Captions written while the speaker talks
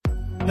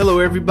Hello,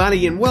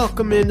 everybody, and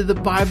welcome into the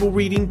Bible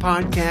Reading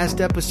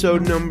Podcast,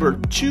 episode number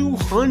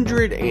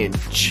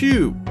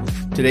 202.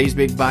 Today's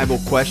big Bible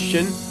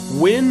question: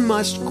 when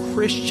must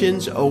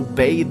Christians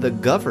obey the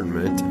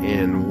government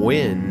and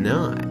when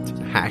not?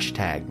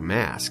 Hashtag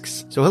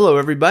masks. So hello,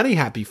 everybody.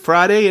 Happy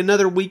Friday.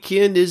 Another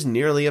weekend is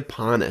nearly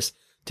upon us.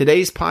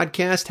 Today's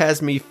podcast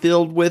has me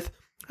filled with,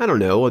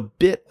 a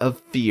bit of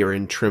fear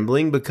and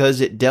trembling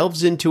because it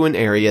delves into an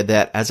area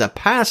that, as a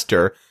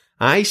pastor,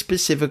 I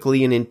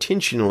specifically and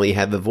intentionally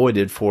have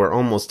avoided for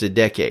almost a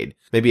decade,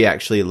 maybe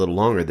actually a little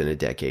longer than a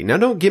decade. Now,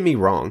 don't get me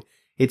wrong.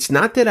 It's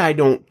not that I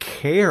don't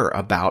care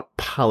about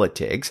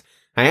politics.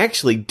 I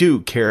actually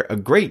do care a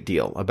great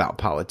deal about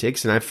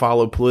politics, and I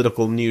follow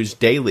political news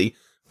daily,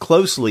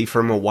 closely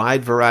from a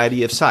wide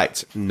variety of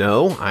sites.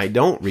 No, I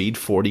don't read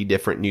 40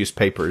 different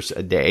newspapers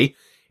a day,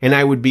 and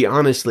I would be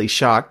honestly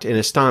shocked and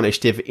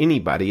astonished if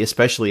anybody,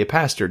 especially a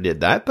pastor,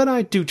 did that, but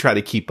I do try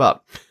to keep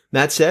up.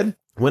 That said,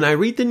 when I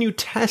read the New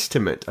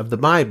Testament of the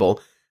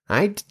Bible,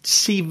 I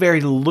see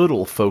very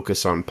little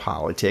focus on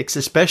politics,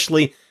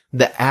 especially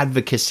the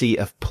advocacy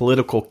of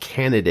political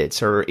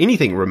candidates or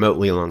anything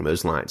remotely along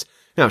those lines.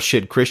 Now,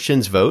 should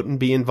Christians vote and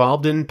be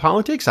involved in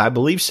politics? I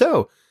believe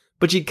so.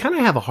 But you'd kind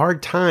of have a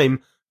hard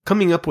time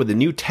coming up with a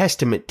New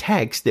Testament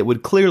text that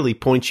would clearly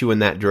point you in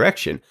that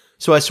direction.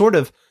 So I sort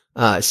of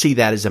see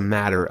that as a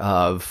matter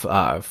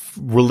of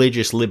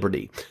religious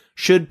liberty.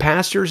 Should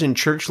pastors and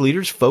church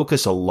leaders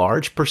focus a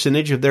large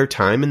percentage of their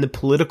time in the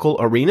political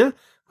arena?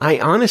 I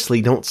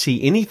honestly don't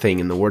see anything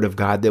in the Word of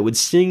God that would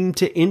seem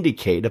to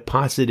indicate a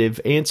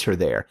positive answer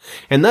there.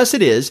 And thus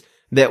it is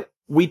that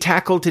we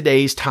tackle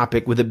today's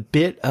topic with a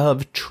bit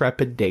of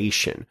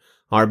trepidation.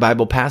 Our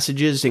Bible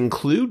passages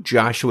include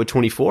Joshua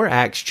 24,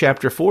 Acts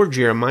chapter 4,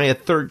 Jeremiah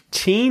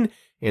 13,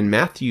 and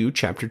Matthew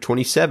chapter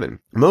 27.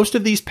 Most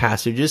of these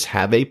passages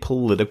have a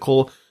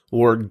political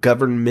or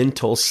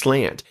governmental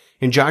slant.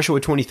 In Joshua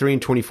 23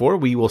 and 24,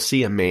 we will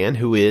see a man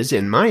who is,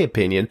 in my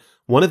opinion,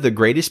 one of the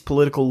greatest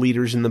political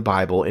leaders in the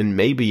Bible and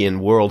maybe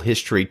in world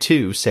history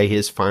too, say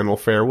his final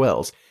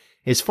farewells.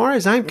 As far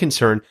as I'm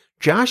concerned,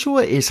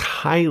 Joshua is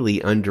highly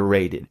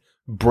underrated,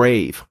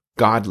 brave,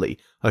 godly,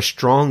 a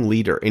strong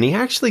leader, and he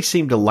actually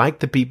seemed to like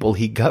the people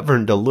he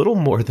governed a little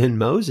more than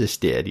Moses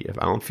did. I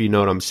don't know if you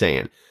know what I'm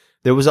saying.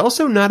 There was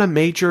also not a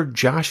major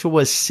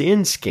Joshua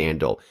sin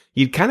scandal.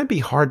 You'd kind of be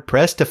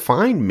hard-pressed to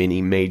find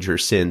many major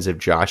sins of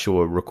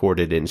Joshua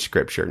recorded in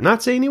Scripture.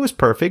 Not saying he was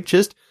perfect,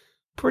 just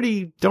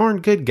pretty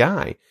darn good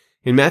guy.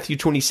 In Matthew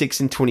 26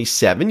 and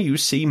 27, you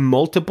see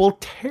multiple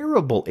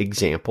terrible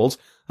examples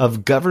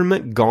of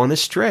government gone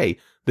astray.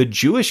 The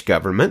Jewish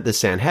government, the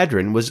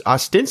Sanhedrin, was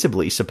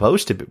ostensibly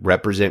supposed to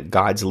represent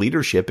God's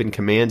leadership and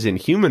commands in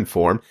human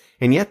form,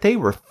 and yet they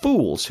were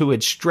fools who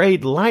had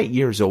strayed light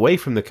years away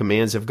from the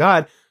commands of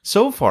God,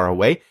 so far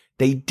away,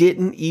 they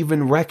didn't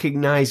even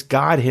recognize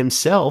God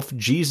himself,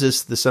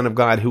 Jesus, the Son of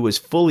God, who was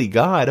fully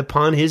God,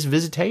 upon his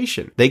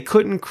visitation. They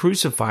couldn't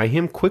crucify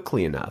him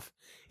quickly enough.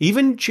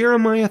 Even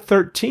Jeremiah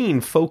 13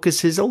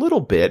 focuses a little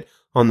bit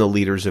on the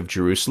leaders of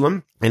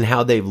Jerusalem and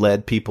how they've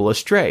led people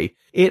astray.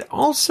 It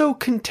also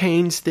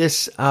contains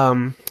this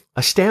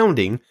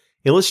astounding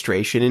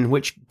illustration in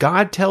which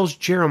God tells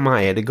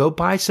Jeremiah to go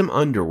buy some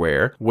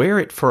underwear, wear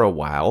it for a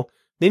while,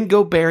 then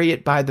go bury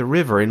it by the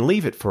river and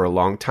leave it for a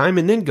long time,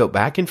 and then go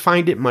back and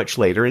find it much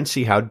later and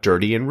see how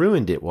dirty and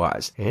ruined it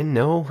was. And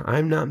no,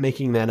 I'm not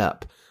making that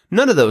up.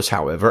 None of those,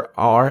 however,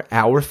 are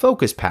our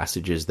focus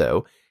passages,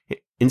 though.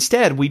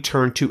 Instead, we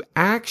turn to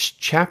Acts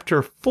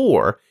chapter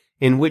 4,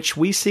 in which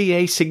we see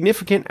a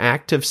significant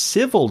act of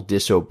civil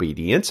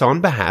disobedience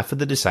on behalf of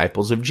the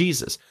disciples of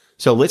Jesus.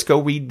 So let's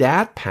go read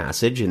that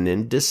passage and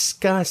then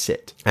discuss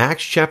it.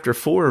 Acts chapter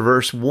 4,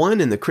 verse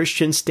 1 in the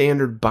Christian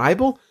Standard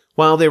Bible.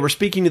 While they were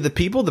speaking to the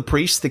people, the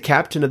priests, the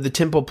captain of the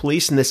temple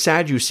police, and the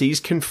Sadducees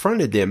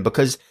confronted them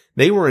because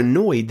they were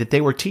annoyed that they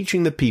were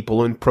teaching the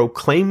people and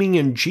proclaiming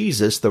in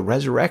Jesus the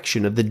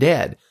resurrection of the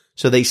dead.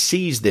 So they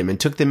seized them and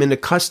took them into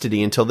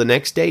custody until the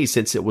next day,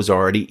 since it was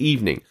already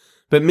evening.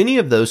 But many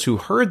of those who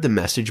heard the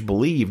message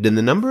believed, and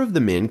the number of the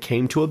men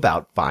came to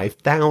about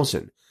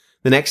 5,000.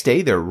 The next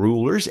day their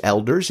rulers,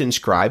 elders, and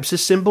scribes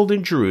assembled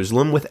in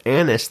Jerusalem with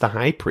Annas the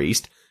high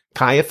priest,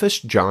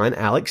 Caiaphas, John,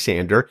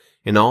 Alexander,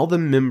 and all the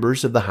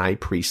members of the high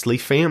priestly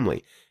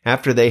family.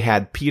 After they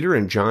had Peter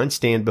and John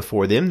stand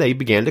before them, they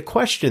began to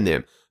question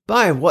them.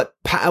 By what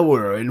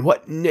power and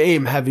what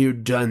name have you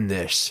done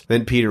this?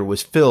 Then Peter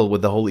was filled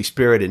with the Holy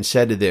Spirit and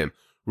said to them,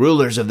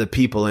 Rulers of the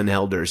people and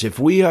elders, if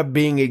we are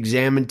being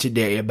examined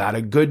today about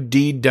a good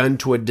deed done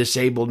to a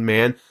disabled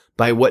man,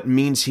 by what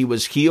means he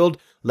was healed,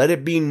 let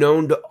it be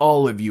known to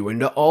all of you and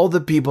to all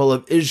the people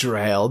of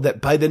Israel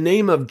that by the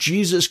name of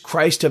Jesus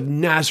Christ of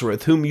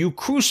Nazareth, whom you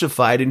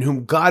crucified and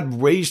whom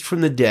God raised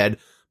from the dead,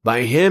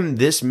 by him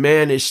this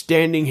man is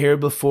standing here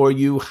before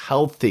you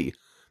healthy.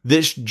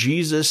 This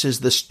Jesus is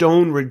the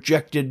stone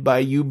rejected by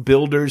you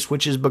builders,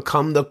 which has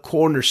become the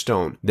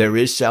cornerstone. There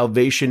is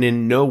salvation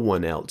in no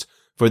one else.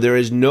 For there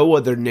is no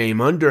other name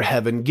under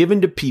heaven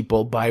given to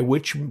people by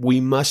which we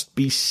must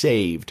be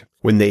saved."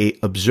 When they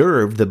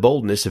observed the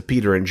boldness of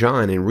Peter and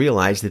John and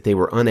realized that they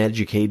were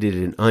uneducated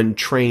and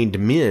untrained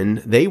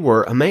men, they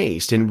were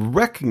amazed and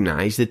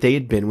recognized that they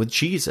had been with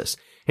Jesus.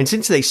 And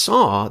since they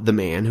saw the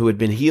man who had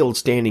been healed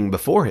standing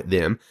before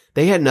them,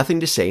 they had nothing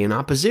to say in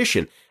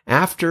opposition.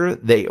 After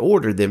they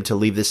ordered them to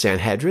leave the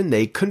Sanhedrin,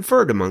 they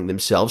conferred among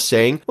themselves,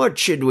 saying, "What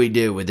should we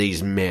do with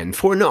these men?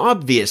 For an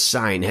obvious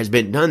sign has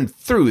been done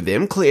through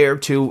them, clear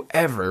to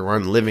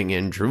everyone living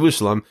in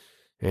Jerusalem,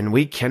 and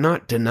we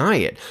cannot deny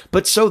it.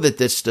 But so that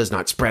this does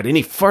not spread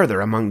any further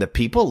among the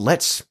people,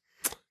 let's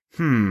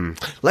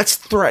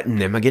threaten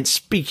them against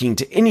speaking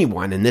to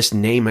anyone in this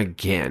name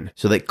again."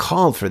 So they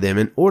called for them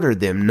and ordered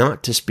them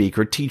not to speak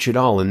or teach at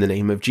all in the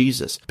name of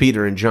Jesus.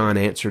 Peter and John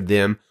answered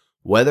them,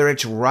 "Whether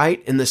it's right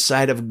in the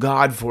sight of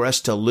God for us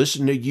to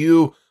listen to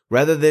you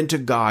rather than to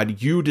God,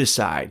 you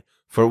decide,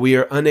 for we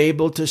are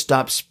unable to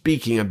stop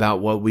speaking about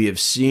what we have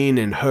seen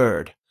and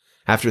heard."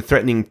 After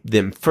threatening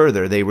them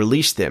further, they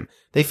released them.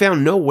 They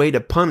found no way to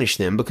punish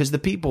them because the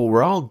people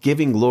were all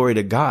giving glory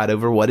to God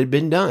over what had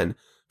been done.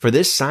 For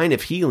this sign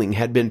of healing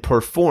had been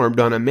performed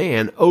on a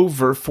man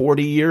over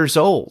 40 years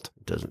old.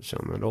 It doesn't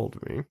sound that old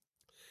to me.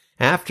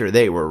 After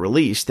they were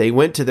released, they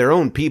went to their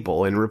own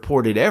people and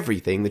reported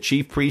everything the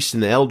chief priests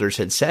and the elders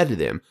had said to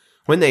them.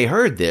 When they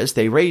heard this,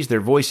 they raised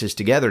their voices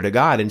together to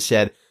God and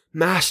said,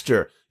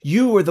 "Master,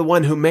 you are the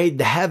one who made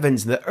the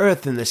heavens, the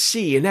earth, and the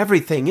sea, and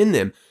everything in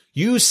them.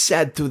 You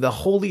said through the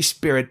Holy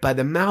Spirit by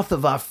the mouth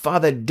of our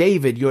father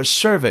David, your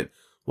servant,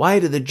 'Why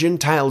do the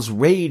Gentiles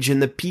rage and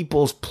the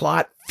peoples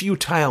plot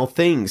futile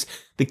things?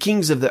 The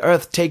kings of the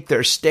earth take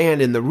their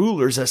stand and the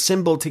rulers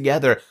assemble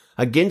together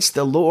against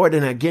the Lord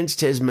and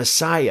against his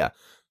Messiah.'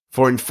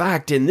 For in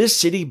fact, in this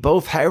city,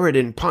 both Herod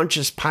and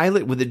Pontius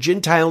Pilate with the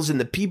Gentiles and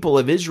the people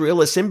of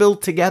Israel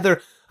assembled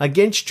together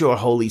against your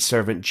holy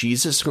servant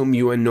Jesus, whom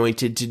you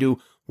anointed to do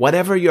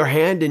whatever your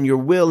hand and your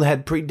will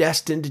had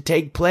predestined to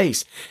take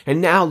place. And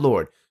now,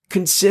 Lord,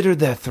 consider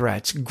their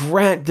threats.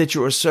 Grant that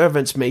your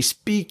servants may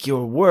speak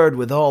your word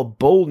with all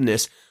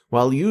boldness,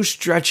 while you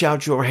stretch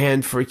out your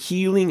hand, for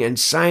healing and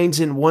signs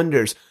and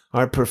wonders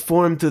are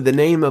performed through the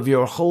name of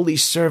your holy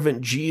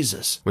servant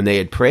Jesus." When they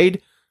had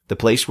prayed, the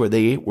place where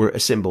they were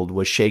assembled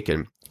was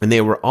shaken, and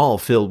they were all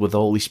filled with the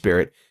Holy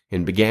Spirit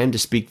and began to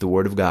speak the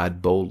word of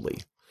God boldly.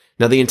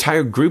 Now the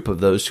entire group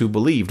of those who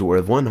believed were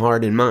of one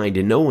heart and mind,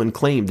 and no one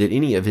claimed that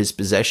any of his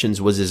possessions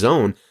was his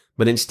own,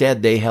 but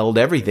instead they held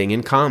everything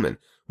in common.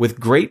 With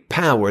great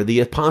power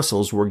the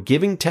apostles were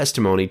giving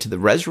testimony to the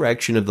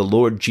resurrection of the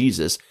Lord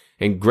Jesus,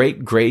 and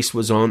great grace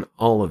was on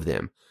all of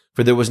them.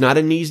 For there was not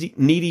a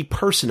needy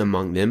person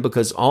among them,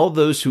 because all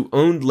those who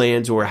owned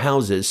lands or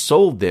houses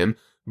sold them,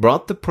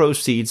 brought the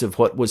proceeds of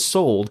what was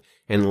sold,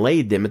 and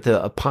laid them at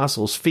the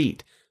apostles'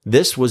 feet.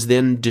 This was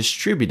then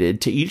distributed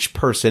to each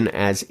person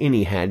as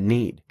any had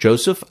need.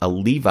 Joseph, a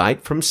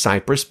Levite from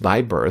Cyprus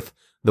by birth,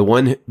 the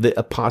one the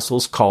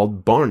apostles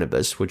called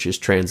Barnabas, which is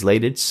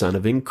translated son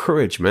of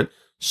encouragement,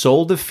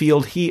 sold the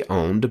field he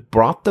owned,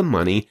 brought the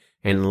money,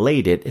 and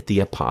laid it at the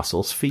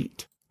apostles'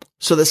 feet.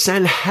 So the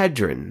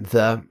Sanhedrin,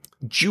 the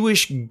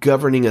Jewish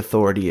governing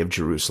authority of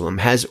Jerusalem,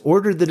 has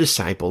ordered the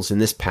disciples in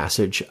this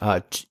passage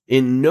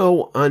in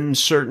no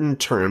uncertain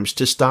terms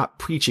to stop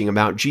preaching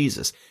about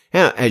Jesus.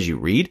 Now, as you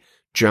read,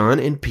 John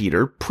and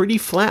Peter pretty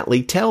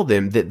flatly tell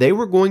them that they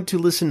were going to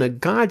listen to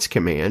God's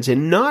commands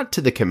and not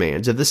to the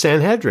commands of the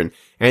Sanhedrin,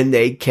 and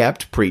they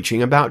kept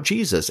preaching about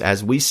Jesus,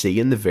 as we see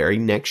in the very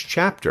next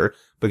chapter,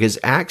 because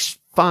Acts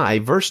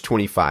 5 verse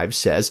 25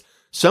 says,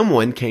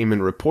 "Someone came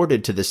and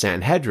reported to the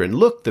Sanhedrin,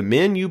 'Look, the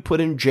men you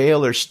put in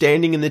jail are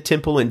standing in the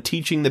temple and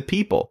teaching the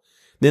people.'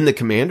 Then the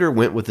commander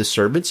went with the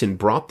servants and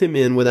brought them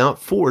in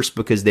without force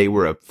because they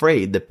were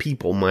afraid the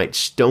people might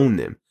stone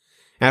them.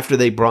 After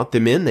they brought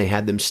them in, they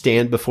had them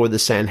stand before the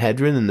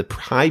Sanhedrin, and the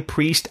high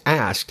priest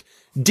asked,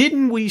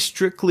 'Didn't we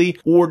strictly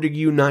order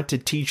you not to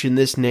teach in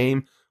this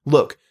name?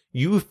 Look,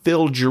 you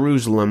filled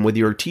Jerusalem with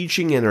your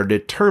teaching and are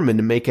determined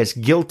to make us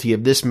guilty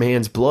of this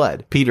man's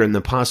blood.' Peter and the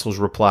apostles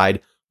replied,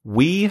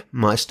 'We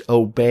must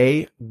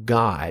obey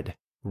God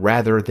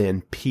rather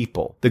than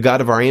people. The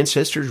God of our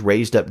ancestors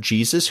raised up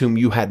Jesus, whom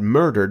you had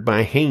murdered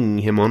by hanging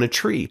him on a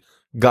tree.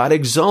 God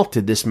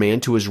exalted this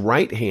man to his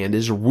right hand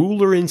as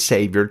ruler and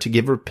savior to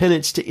give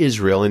repentance to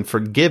Israel and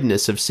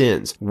forgiveness of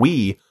sins.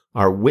 We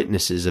are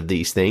witnesses of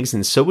these things,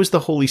 and so is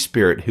the Holy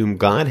Spirit, whom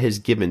God has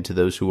given to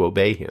those who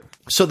obey him."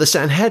 So the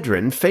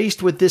Sanhedrin,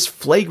 faced with this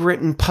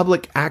flagrant and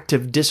public act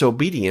of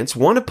disobedience,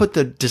 want to put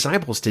the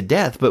disciples to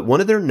death, but one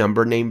of their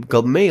number, named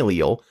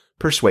Gamaliel,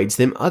 persuades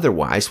them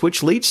otherwise,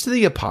 which leads to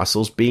the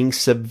apostles being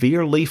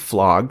severely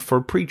flogged for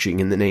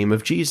preaching in the name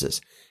of Jesus.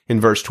 In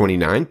verse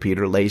 29,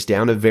 Peter lays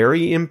down a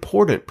very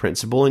important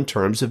principle in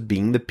terms of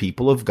being the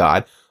people of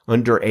God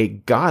under a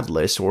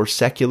godless or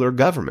secular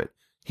government.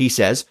 He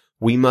says,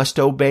 we must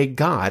obey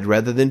God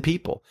rather than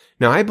people.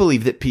 Now, I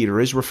believe that Peter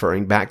is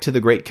referring back to the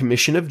Great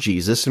Commission of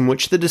Jesus, in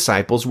which the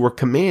disciples were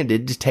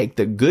commanded to take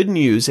the good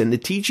news and the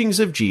teachings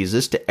of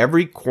Jesus to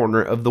every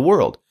corner of the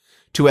world.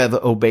 To have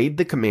obeyed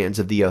the commands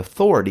of the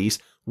authorities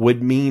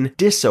would mean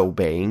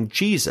disobeying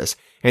Jesus.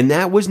 And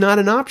that was not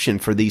an option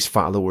for these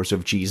followers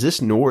of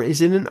Jesus, nor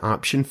is it an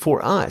option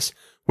for us.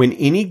 When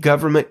any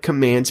government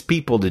commands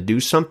people to do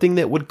something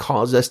that would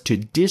cause us to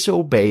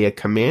disobey a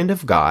command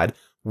of God,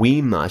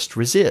 we must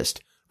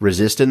resist.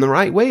 Resist in the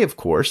right way, of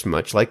course,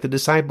 much like the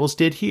disciples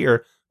did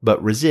here,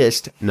 but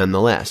resist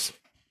nonetheless.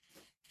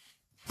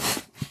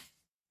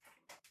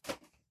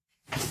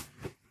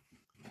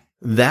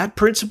 That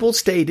principle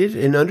stated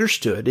and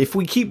understood, if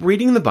we keep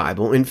reading the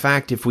Bible, in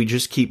fact, if we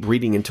just keep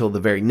reading until the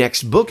very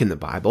next book in the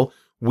Bible,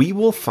 we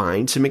will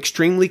find some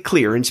extremely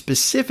clear and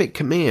specific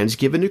commands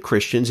given to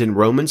Christians in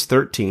Romans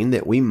 13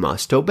 that we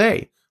must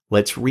obey.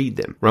 Let's read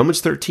them.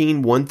 Romans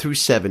 13,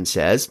 1-7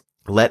 says,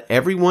 "Let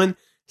everyone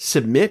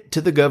submit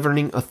to the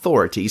governing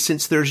authority,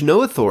 since there's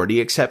no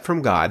authority except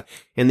from God,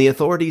 and the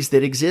authorities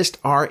that exist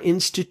are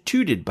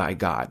instituted by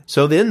God.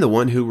 So then the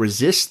one who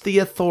resists the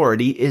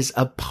authority is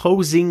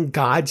opposing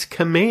God's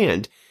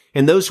command,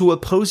 and those who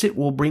oppose it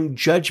will bring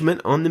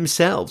judgment on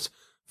themselves.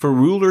 For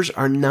rulers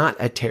are not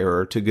a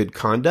terror to good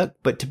conduct,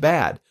 but to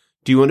bad.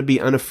 Do you want to be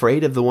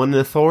unafraid of the one in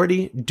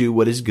authority? Do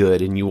what is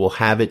good, and you will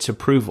have its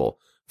approval.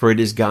 For it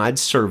is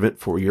God's servant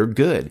for your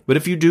good. But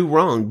if you do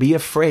wrong, be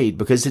afraid,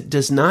 because it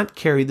does not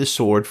carry the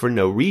sword for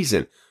no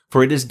reason.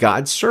 For it is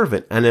God's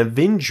servant, an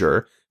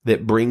avenger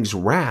that brings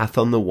wrath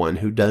on the one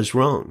who does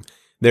wrong.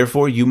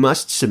 Therefore you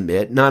must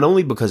submit, not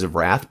only because of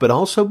wrath, but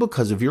also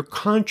because of your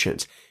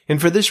conscience.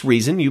 And for this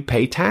reason you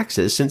pay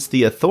taxes, since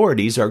the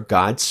authorities are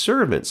God's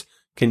servants,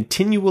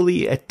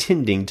 continually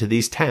attending to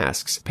these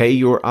tasks. Pay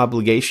your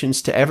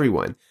obligations to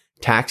everyone.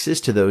 Taxes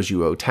to those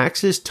you owe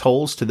taxes,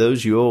 tolls to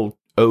those you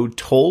owe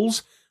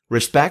tolls,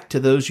 respect to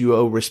those you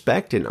owe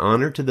respect, and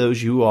honor to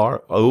those you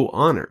owe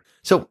honor."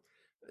 So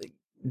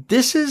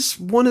this is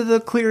one of the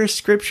clearest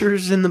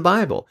scriptures in the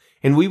Bible,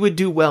 and we would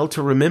do well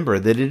to remember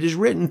that it is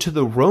written to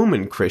the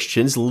Roman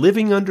Christians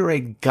living under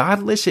a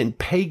godless and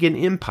pagan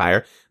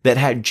empire that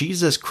had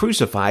Jesus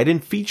crucified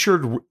and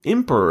featured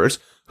emperors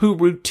who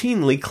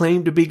routinely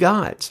claimed to be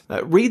gods.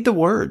 Read the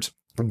words,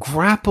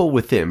 grapple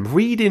with them,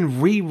 read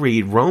and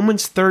reread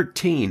Romans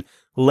 13.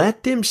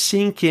 Let them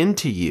sink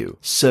into you.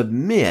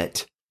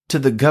 Submit to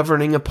the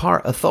governing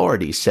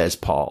authority, says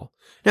Paul.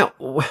 Now,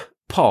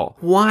 Paul,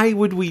 why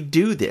would we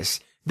do this?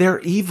 They're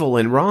evil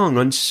and wrong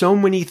on so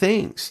many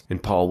things.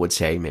 And Paul would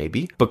say,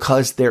 maybe,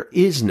 because there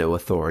is no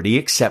authority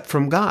except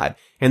from God,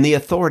 and the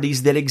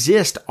authorities that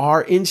exist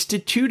are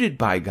instituted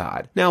by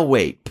God. Now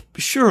wait,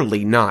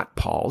 surely not,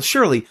 Paul.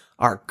 Surely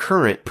our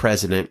current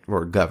president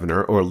or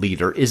governor or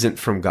leader isn't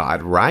from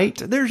God, right?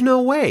 There's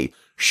no way.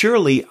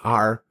 Surely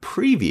our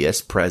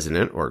previous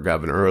president or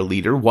governor or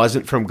leader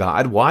wasn't from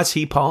God, was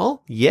he,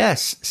 Paul?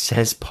 Yes,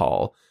 says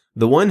Paul.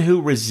 The one who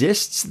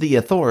resists the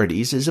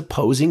authorities is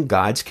opposing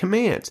God's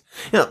commands.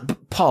 Now,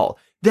 Paul,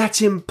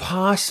 that's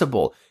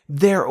impossible.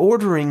 They're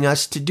ordering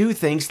us to do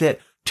things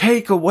that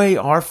take away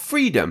our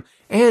freedom.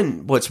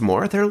 And what's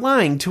more, they're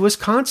lying to us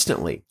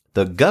constantly.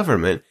 The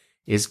government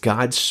is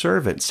God's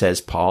servant,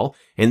 says Paul,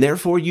 and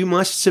therefore you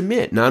must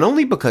submit, not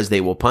only because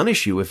they will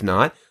punish you if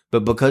not,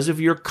 but because of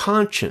your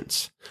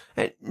conscience.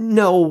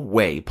 No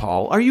way,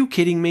 Paul. Are you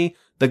kidding me?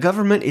 The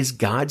government is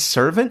God's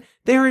servant?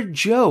 They're a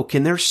joke,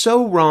 and they're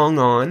so wrong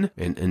on,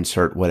 and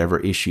insert whatever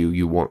issue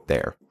you want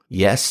there.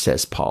 Yes,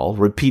 says Paul,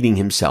 repeating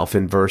himself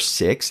in verse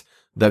 6,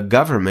 the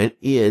government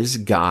is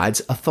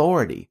God's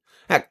authority.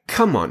 Now,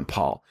 come on,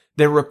 Paul.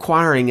 They're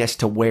requiring us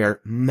to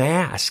wear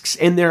masks,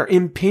 and they're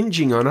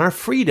impinging on our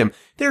freedom.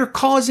 They're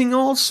causing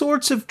all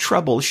sorts of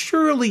trouble.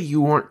 Surely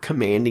you aren't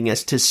commanding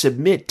us to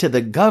submit to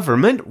the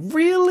government,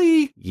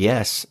 really?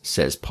 Yes,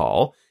 says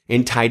Paul,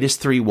 in Titus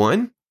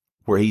 3:1,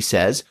 where he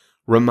says,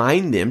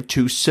 remind them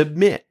to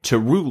submit to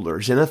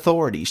rulers and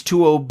authorities,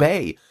 to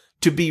obey,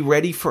 to be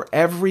ready for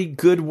every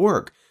good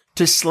work,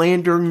 to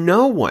slander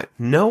no one.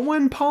 No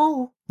one,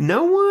 Paul?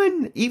 No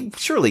one?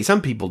 Surely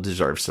some people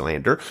deserve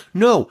slander.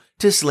 No,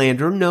 to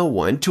slander no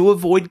one, to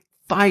avoid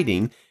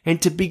fighting,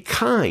 and to be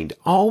kind,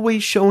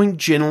 always showing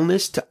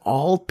gentleness to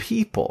all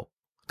people.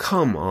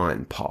 Come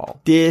on,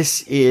 Paul.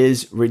 This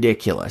is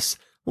ridiculous.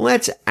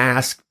 Let's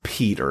ask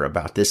Peter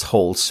about this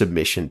whole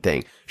submission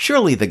thing.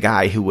 Surely the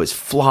guy who was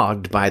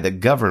flogged by the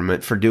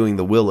government for doing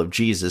the will of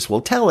Jesus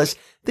will tell us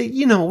that,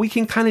 we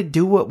can kind of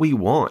do what we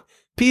want.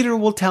 Peter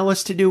will tell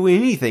us to do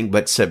anything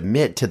but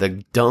submit to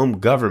the dumb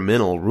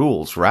governmental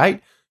rules,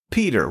 right?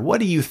 Peter, what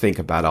do you think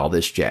about all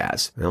this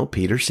jazz? Well,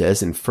 Peter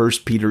says in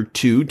 1 Peter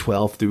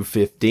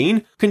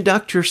 2:12-15,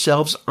 conduct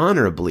yourselves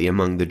honorably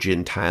among the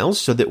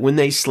Gentiles, so that when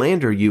they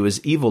slander you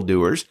as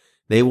evildoers,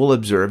 they will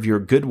observe your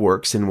good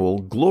works and will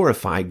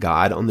glorify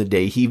God on the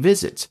day he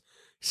visits.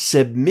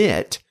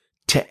 Submit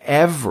to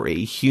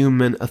every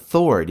human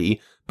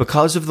authority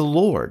because of the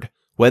Lord,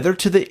 whether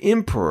to the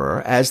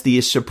emperor as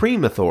the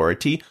supreme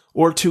authority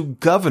or to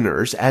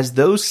governors as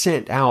those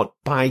sent out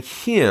by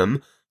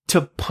him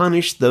to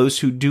punish those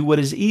who do what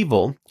is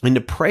evil and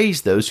to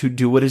praise those who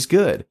do what is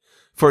good.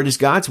 For it is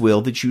God's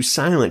will that you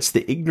silence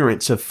the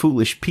ignorance of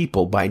foolish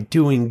people by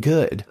doing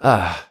good.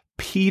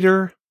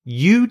 Peter,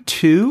 you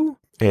too?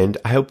 And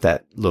I hope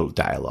that little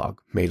dialogue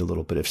made a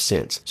little bit of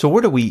sense. So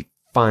where do we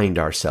find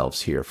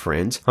ourselves here,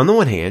 friends? On the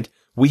one hand,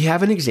 we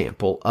have an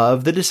example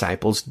of the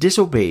disciples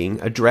disobeying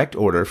a direct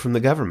order from the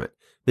government.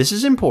 This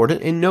is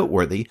important and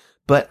noteworthy,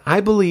 but I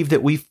believe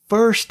that we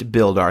first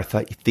build our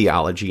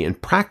theology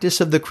and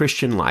practice of the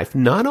Christian life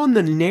not on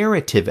the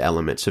narrative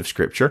elements of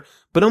Scripture,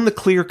 but on the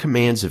clear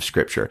commands of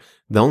Scripture.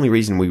 The only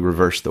reason we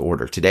reverse the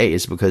order today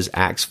is because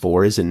Acts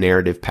 4 is a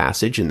narrative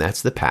passage, and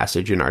that's the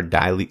passage in our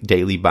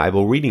daily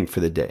Bible reading for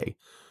the day.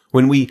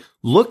 When we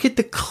look at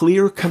the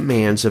clear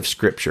commands of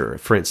Scripture,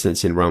 for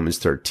instance, in Romans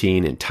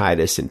 13 and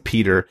Titus and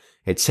Peter,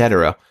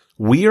 etc.,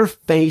 we are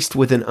faced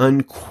with an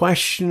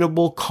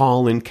unquestionable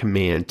call and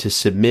command to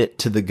submit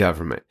to the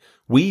government.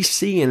 We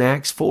see in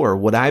Acts 4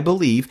 what I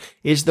believe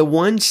is the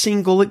one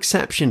single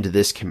exception to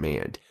this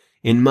command,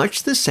 in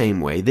much the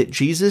same way that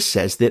Jesus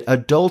says that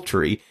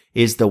adultery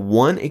is the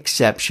one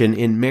exception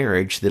in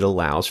marriage that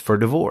allows for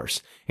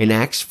divorce. In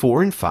Acts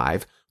 4 and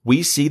 5,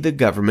 we see the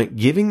government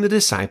giving the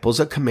disciples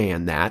a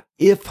command that,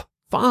 if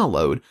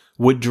followed,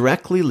 would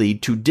directly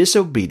lead to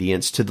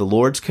disobedience to the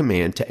Lord's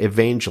command to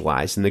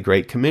evangelize in the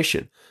Great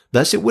Commission.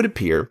 Thus, it would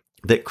appear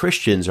that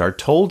Christians are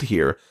told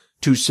here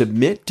to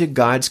submit to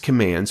God's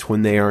commands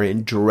when they are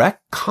in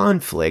direct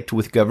conflict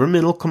with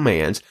governmental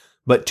commands,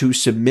 but to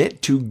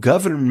submit to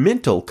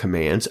governmental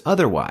commands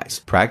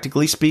otherwise.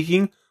 Practically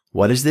speaking,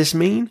 what does this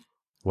mean?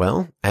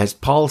 Well, as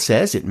Paul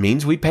says, it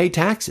means we pay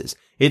taxes.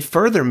 It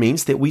further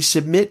means that we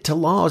submit to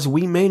laws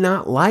we may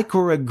not like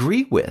or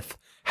agree with.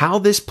 How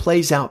this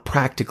plays out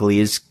practically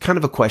is kind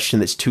of a question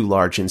that's too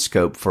large in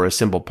scope for a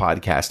simple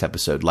podcast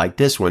episode like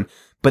this one,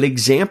 but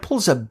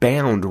examples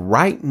abound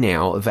right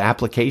now of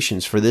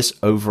applications for this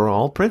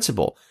overall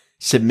principle.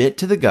 Submit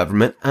to the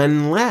government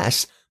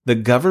unless the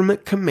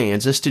government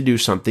commands us to do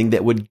something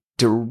that would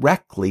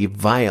directly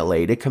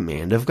violate a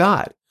command of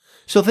God.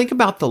 So think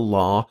about the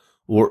law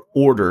or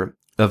order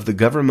of the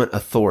government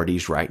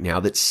authorities right now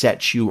that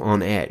sets you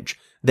on edge,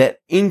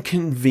 that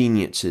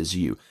inconveniences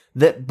you,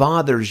 that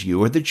bothers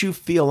you, or that you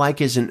feel like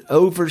is an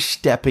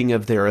overstepping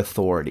of their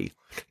authority.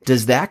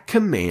 Does that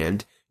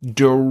command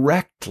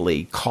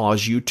directly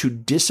cause you to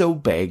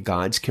disobey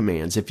God's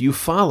commands if you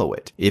follow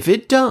it? If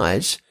it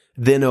does,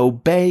 then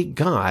obey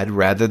God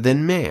rather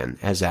than man,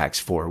 as Acts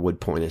 4 would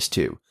point us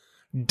to.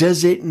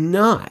 Does it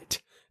not?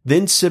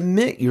 Then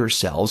submit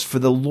yourselves for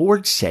the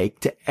Lord's sake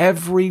to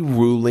every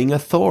ruling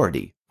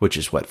authority, which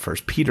is what 1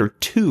 Peter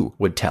 2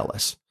 would tell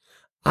us.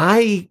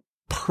 I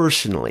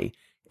personally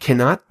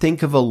cannot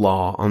think of a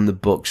law on the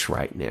books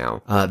right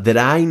now that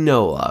I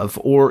know of,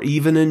 or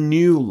even a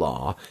new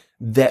law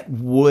that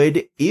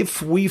would,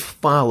 if we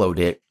followed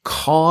it,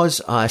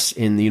 cause us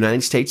in the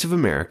United States of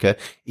America,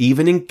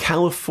 even in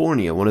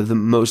California, one of the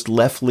most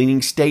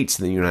left-leaning states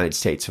in the United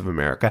States of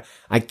America,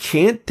 I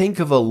can't think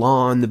of a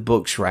law on the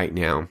books right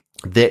now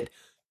that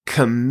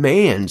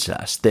commands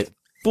us, that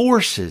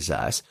forces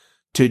us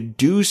to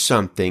do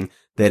something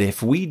that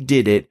if we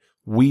did it,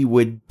 we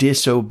would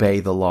disobey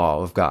the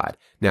law of God.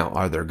 Now,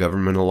 are there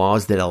governmental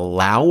laws that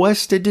allow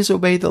us to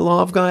disobey the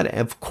law of God?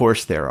 Of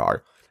course there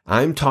are.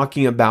 I'm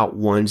talking about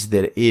ones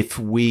that if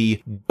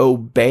we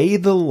obey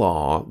the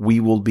law, we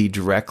will be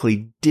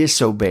directly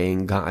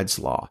disobeying God's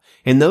law.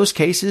 In those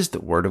cases,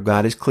 the Word of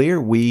God is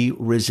clear. We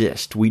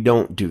resist. We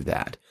don't do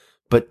that.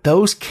 But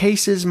those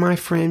cases, my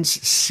friends,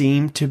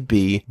 seem to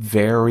be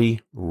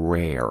very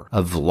rare.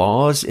 Of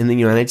laws in the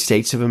United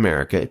States of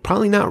America,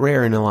 probably not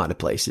rare in a lot of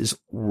places,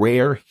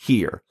 rare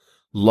here.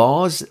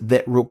 Laws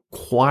that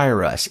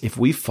require us, if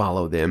we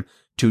follow them,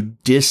 to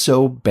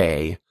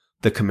disobey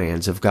the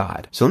commands of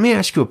God. So let me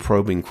ask you a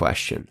probing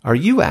question. Are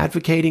you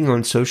advocating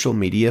on social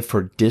media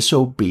for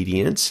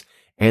disobedience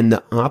and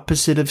the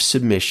opposite of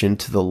submission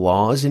to the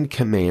laws and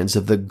commands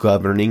of the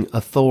governing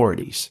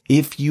authorities?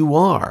 If you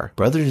are,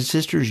 brothers and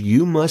sisters,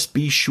 you must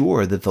be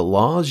sure that the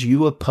laws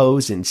you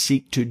oppose and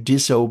seek to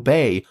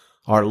disobey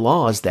are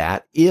laws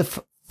that, if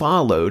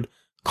followed,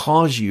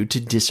 cause you to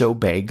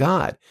disobey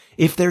God.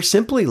 If they're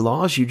simply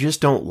laws you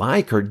just don't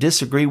like or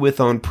disagree with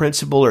on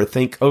principle or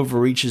think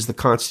overreaches the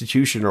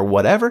Constitution or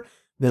whatever,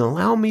 then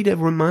allow me to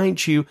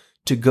remind you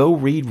to go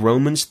read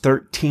Romans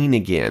 13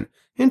 again,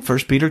 and 1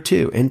 Peter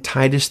 2, and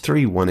Titus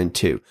 3, 1 and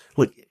 2.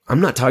 Look, I'm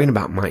not talking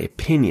about my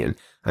opinion.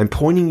 I'm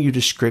pointing you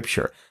to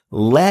Scripture.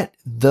 Let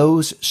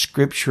those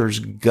Scriptures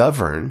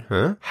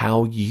govern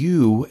how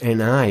you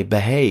and I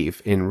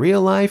behave in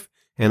real life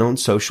and on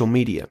social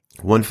media.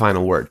 One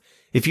final word.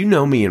 If you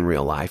know me in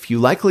real life, you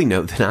likely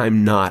know that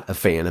I'm not a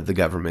fan of the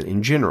government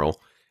in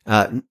general.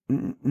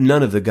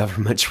 None of the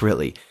governments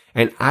really.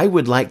 And I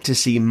would like to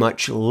see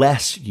much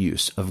less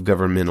use of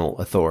governmental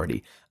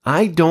authority.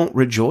 I don't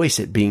rejoice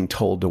at being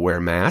told to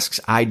wear masks.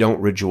 I don't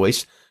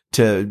rejoice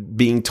to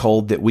being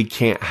told that we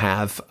can't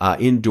have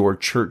indoor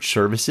church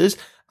services.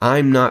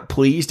 I'm not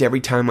pleased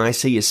every time I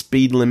see a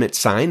speed limit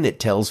sign that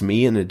tells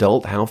me, an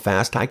adult, how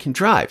fast I can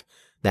drive.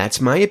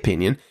 That's my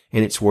opinion,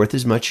 and it's worth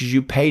as much as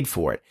you paid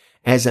for it.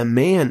 As a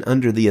man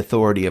under the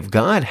authority of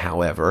God,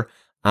 however,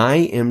 I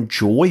am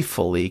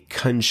joyfully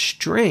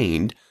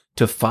constrained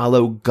to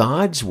follow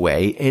God's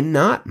way and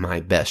not my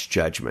best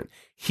judgment.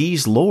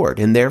 He's Lord,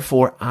 and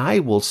therefore I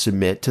will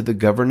submit to the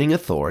governing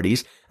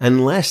authorities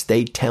unless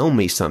they tell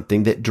me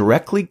something that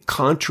directly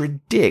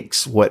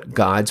contradicts what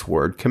God's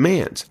word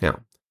commands.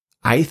 Now,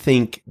 I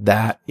think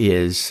that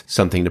is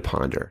something to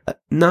ponder.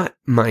 Not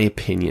my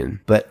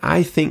opinion, but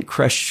I think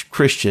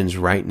Christians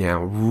right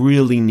now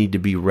really need to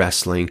be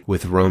wrestling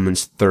with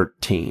Romans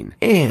 13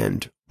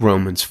 and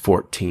Romans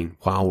 14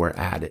 while we're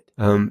at it.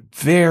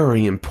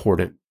 Very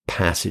important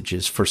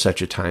passages for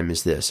such a time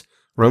as this.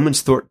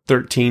 Romans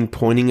 13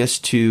 pointing us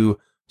to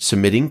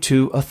submitting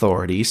to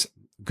authorities,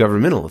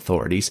 governmental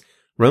authorities.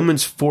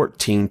 Romans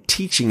 14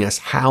 teaching us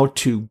how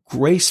to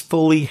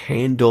gracefully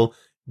handle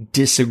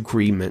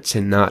disagreements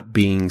and not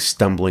being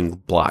stumbling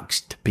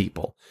blocks to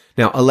people.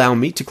 Now, allow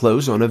me to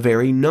close on a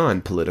very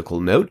non-political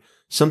note,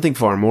 something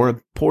far more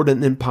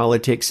important than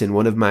politics in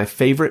one of my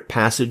favorite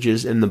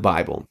passages in the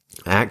Bible,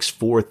 Acts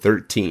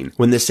 4:13.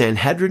 When the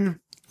Sanhedrin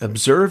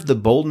observed the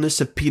boldness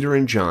of Peter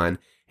and John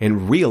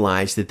and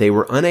realized that they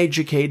were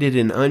uneducated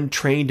and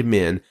untrained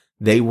men,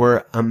 they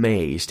were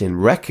amazed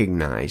and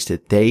recognized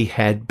that they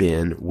had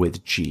been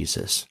with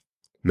Jesus.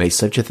 May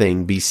such a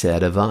thing be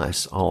said of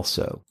us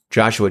also.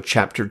 Joshua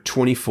chapter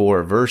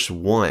 24, verse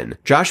 1.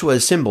 Joshua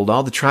assembled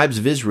all the tribes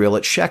of Israel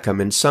at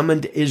Shechem and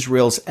summoned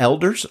Israel's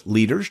elders,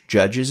 leaders,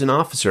 judges, and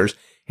officers,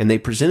 and they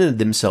presented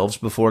themselves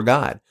before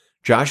God.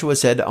 Joshua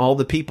said to all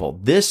the people,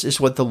 "This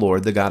is what the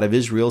Lord, the God of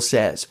Israel,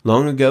 says.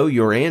 Long ago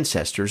your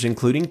ancestors,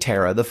 including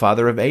Terah, the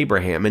father of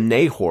Abraham, and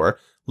Nahor,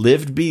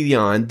 lived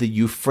beyond the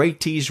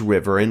Euphrates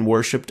River and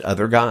worshipped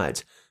other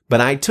gods. But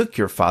I took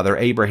your father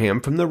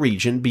Abraham from the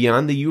region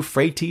beyond the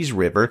Euphrates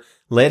River,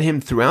 led him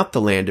throughout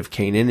the land of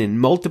Canaan, and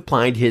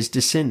multiplied his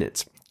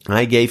descendants.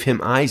 I gave him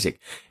Isaac,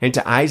 and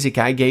to Isaac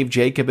I gave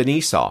Jacob and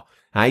Esau.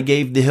 I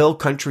gave the hill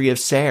country of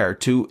Seir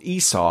to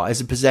Esau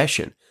as a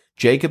possession.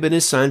 Jacob and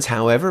his sons,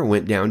 however,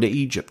 went down to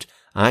Egypt.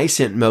 I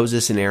sent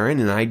Moses and Aaron,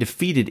 and I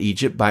defeated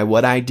Egypt by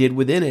what I did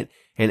within it,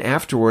 and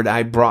afterward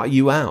I brought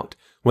you out.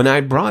 When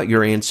I brought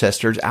your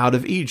ancestors out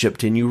of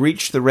Egypt and you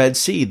reached the Red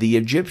Sea, the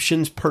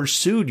Egyptians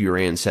pursued your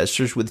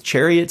ancestors with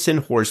chariots and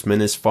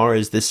horsemen as far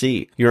as the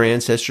sea. Your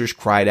ancestors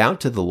cried out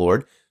to the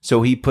Lord,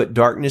 so he put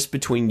darkness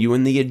between you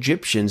and the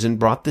Egyptians and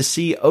brought the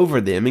sea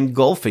over them,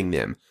 engulfing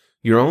them.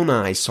 Your own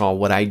eyes saw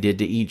what I did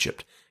to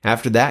Egypt.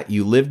 After that,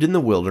 you lived in the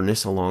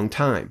wilderness a long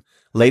time.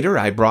 Later,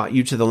 I brought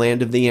you to the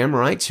land of the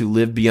Amorites who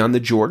lived beyond the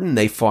Jordan.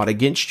 They fought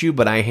against you,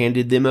 but I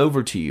handed them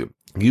over to you.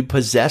 You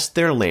possessed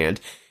their land,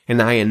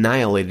 and I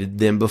annihilated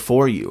them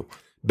before you.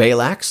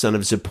 Balak, son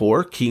of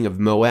Zippor, king of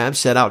Moab,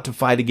 set out to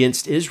fight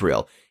against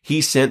Israel.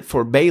 He sent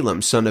for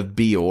Balaam, son of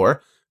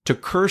Beor, to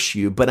curse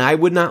you, but I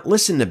would not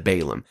listen to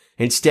Balaam.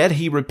 Instead,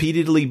 he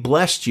repeatedly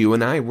blessed you,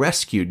 and I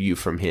rescued you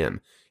from him.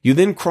 You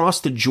then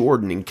crossed the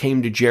Jordan and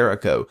came to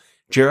Jericho.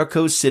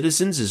 Jericho's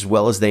citizens, as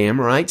well as the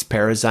Amorites,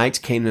 Perizzites,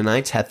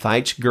 Canaanites,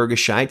 Hittites,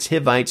 Girgashites,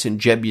 Hivites, and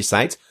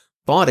Jebusites,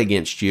 fought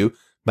against you,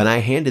 but I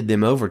handed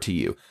them over to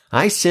you.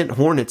 I sent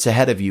hornets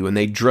ahead of you, and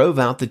they drove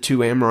out the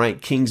 2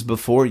 Amorite kings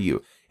before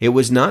you. It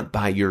was not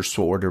by your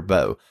sword or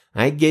bow.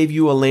 I gave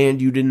you a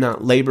land you did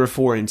not labor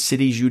for and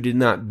cities you did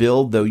not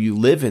build, though you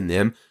live in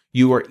them.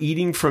 You are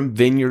eating from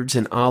vineyards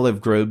and olive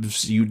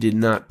groves you did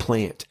not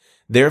plant.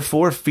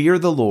 Therefore fear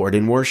the Lord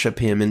and worship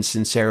him in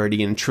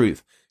sincerity and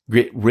truth.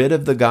 Get rid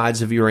of the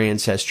gods of your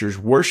ancestors,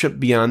 worship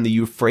beyond the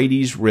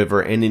Euphrates River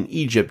and in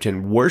Egypt,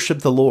 and worship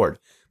the Lord.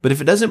 But if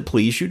it doesn't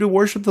please you to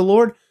worship the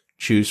Lord,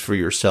 choose for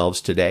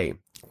yourselves today.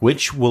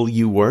 Which will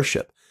you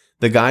worship?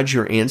 The gods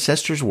your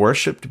ancestors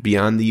worshipped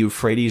beyond the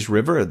Euphrates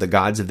River, or the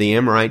gods of the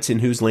Amorites in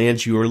whose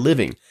lands you are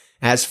living?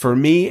 As for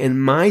me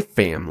and my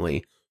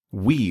family,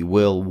 we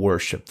will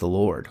worship the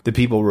Lord." The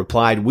people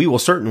replied, "We will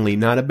certainly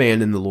not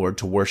abandon the Lord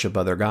to worship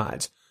other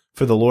gods.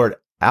 For the Lord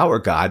our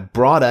God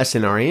brought us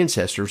and our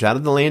ancestors out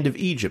of the land of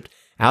Egypt,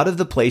 out of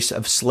the place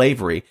of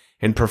slavery,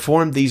 and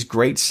performed these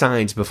great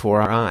signs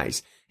before our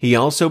eyes. He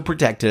also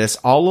protected us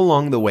all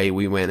along the way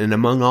we went and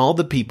among all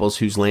the peoples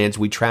whose lands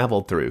we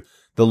traveled through.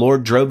 The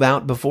Lord drove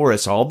out before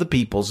us all the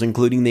peoples,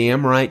 including the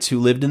Amorites who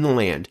lived in the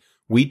land.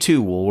 We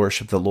too will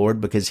worship the Lord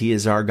because he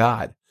is our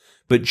God."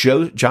 But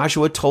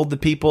Joshua told the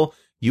people,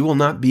 "You will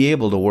not be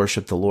able to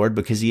worship the Lord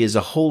because he is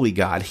a holy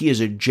God. He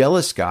is a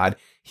jealous God.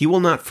 He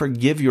will not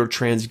forgive your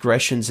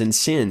transgressions and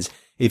sins.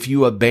 If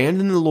you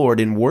abandon the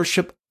Lord and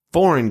worship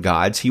foreign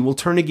gods, he will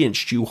turn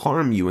against you,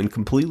 harm you, and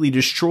completely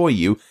destroy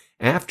you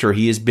after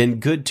he has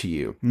been good to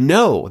you."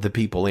 "No," the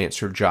people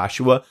answered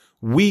Joshua,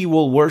 "we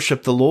will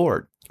worship the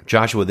Lord."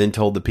 Joshua then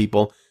told the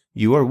people,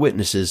 "You are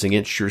witnesses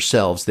against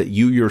yourselves that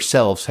you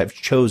yourselves have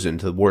chosen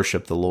to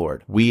worship the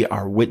Lord." "We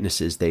are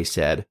witnesses," they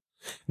said.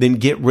 "Then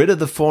get rid of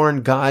the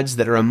foreign gods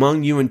that are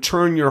among you and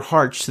turn your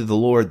hearts to the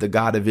Lord, the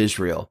God of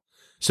Israel."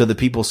 So the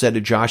people said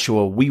to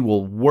Joshua, "We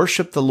will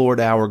worship the Lord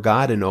our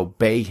God and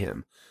obey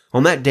him."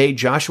 On that day,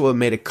 Joshua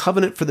made a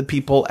covenant for the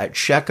people at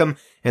Shechem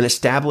and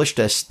established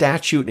a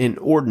statute and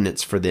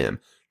ordinance for them.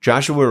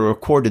 Joshua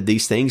recorded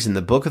these things in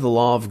the book of the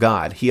law of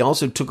God. He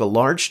also took a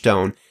large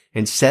stone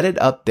and set it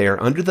up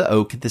there under the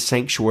oak at the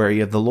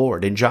sanctuary of the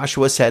Lord. And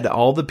Joshua said to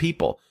all the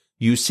people,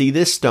 "You see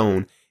this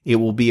stone? it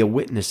will be a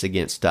witness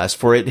against us,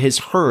 for it has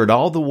heard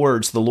all the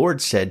words the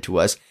Lord said to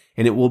us,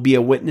 and it will be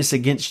a witness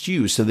against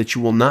you, so that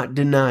you will not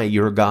deny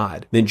your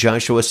God." Then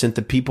Joshua sent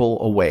the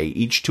people away,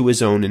 each to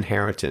his own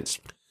inheritance.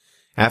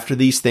 After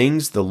these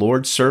things, the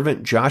Lord's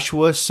servant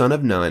Joshua, son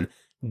of Nun,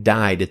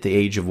 died at the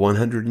age of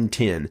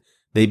 110.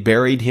 They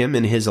buried him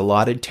in his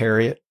allotted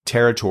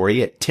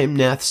territory at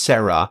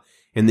Timnath-Serah,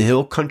 in the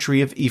hill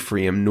country of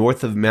Ephraim,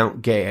 north of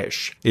Mount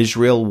Gaash.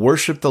 Israel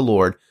worshipped the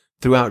Lord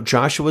throughout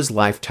Joshua's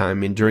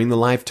lifetime and during the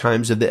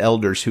lifetimes of the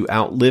elders who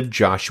outlived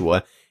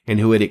Joshua and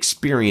who had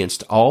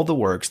experienced all the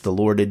works the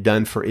Lord had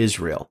done for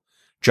Israel.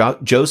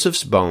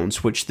 Joseph's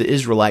bones, which the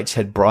Israelites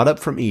had brought up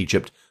from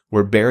Egypt,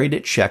 were buried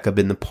at Shechem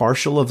in the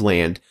parcel of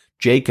land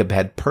Jacob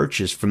had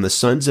purchased from the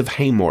sons of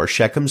Hamor,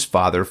 Shechem's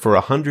father, for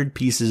 100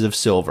 pieces of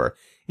silver.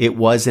 It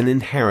was an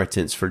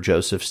inheritance for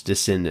Joseph's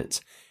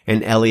descendants.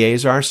 And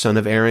Eleazar, son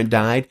of Aaron,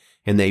 died,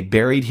 and they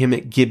buried him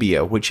at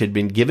Gibeah, which had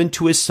been given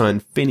to his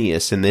son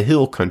Phinehas in the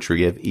hill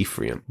country of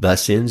Ephraim.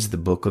 Thus ends the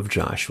book of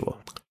Joshua.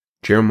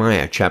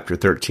 Jeremiah chapter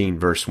 13,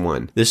 verse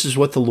 1. This is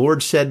what the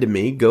Lord said to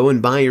me, "Go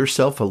and buy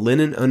yourself a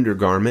linen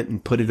undergarment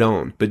and put it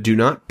on, but do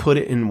not put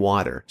it in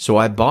water." So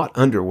I bought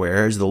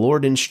underwear as the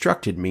Lord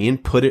instructed me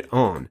and put it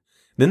on.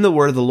 Then the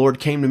word of the Lord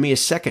came to me a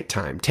second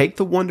time. "Take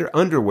the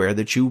underwear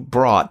that you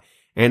brought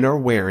and are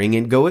wearing,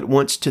 and go at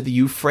once to the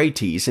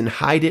Euphrates, and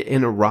hide it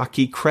in a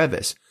rocky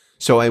crevice."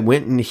 So I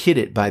went and hid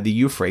it by the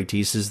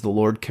Euphrates as the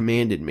Lord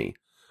commanded me.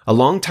 A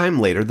long time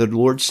later, the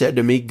Lord said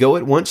to me, "Go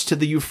at once to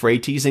the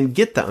Euphrates and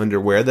get the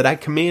underwear that I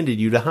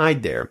commanded you to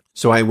hide there."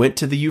 So I went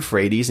to the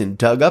Euphrates and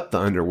dug up the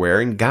underwear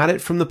and got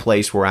it from the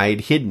place where I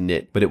had hidden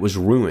it, but it was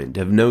ruined,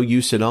 of no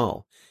use at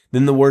all.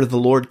 Then the word of the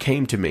Lord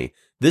came to me.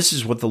 "This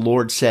is what the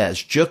Lord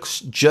says,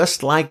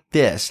 just like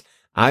this,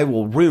 I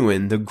will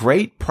ruin the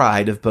great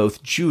pride of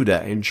both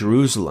Judah and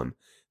Jerusalem.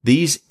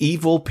 These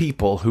evil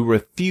people who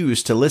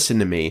refuse to listen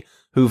to me,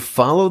 who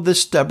follow the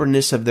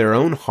stubbornness of their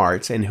own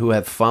hearts, and who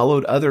have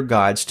followed other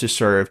gods to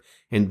serve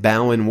and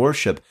bow and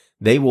worship,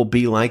 they will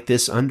be like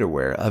this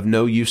underwear, of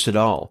no use at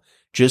all.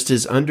 Just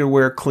as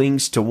underwear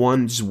clings to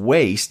one's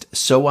waist,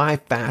 so I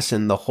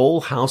fasten the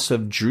whole house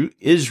of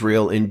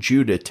Israel and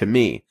Judah to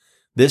me.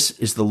 This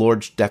is the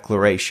Lord's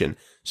declaration,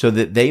 so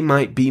that they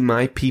might be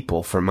my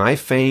people for my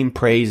fame,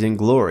 praise, and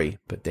glory,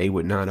 but they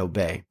would not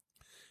obey.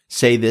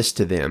 Say this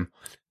to them,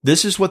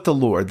 this is what the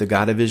Lord, the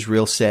God of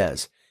Israel,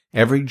 says.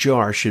 Every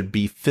jar should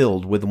be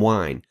filled with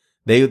wine.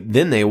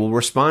 Then they will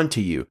respond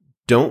to you,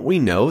 don't we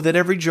know that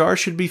every jar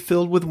should be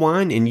filled with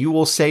wine? And you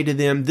will say to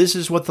them, this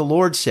is what the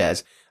Lord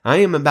says. I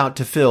am about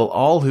to fill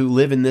all who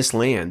live in this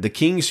land, the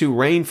kings who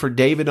reign for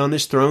David on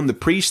his throne, the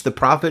priests, the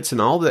prophets, and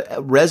all the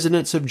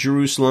residents of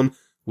Jerusalem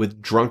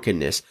with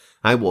drunkenness.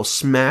 I will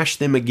smash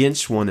them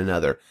against one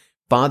another,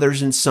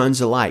 fathers and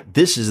sons alike.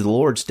 This is the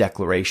Lord's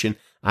declaration.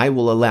 I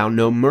will allow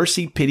no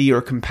mercy, pity,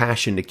 or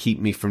compassion to keep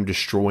me from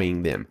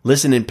destroying them.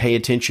 Listen and pay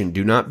attention.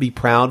 Do not be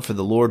proud, for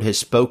the Lord has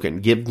spoken.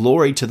 Give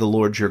glory to the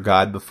Lord your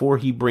God before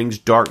he brings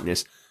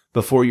darkness,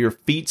 before your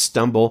feet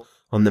stumble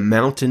on the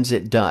mountains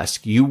at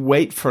dusk. You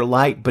wait for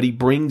light, but he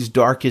brings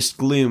darkest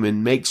gloom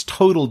and makes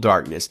total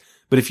darkness.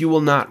 But if you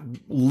will not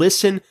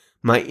listen,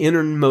 my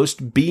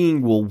innermost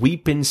being will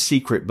weep in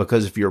secret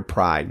because of your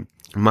pride.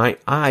 My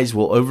eyes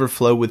will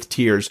overflow with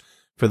tears,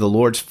 for the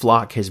Lord's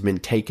flock has been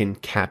taken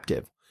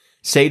captive.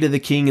 Say to the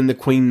king and the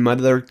queen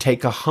mother,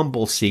 take a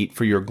humble seat,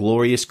 for your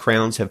glorious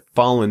crowns have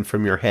fallen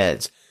from your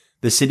heads.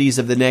 The cities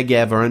of the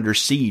Negev are under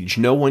siege.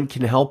 No one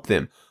can help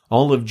them.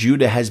 All of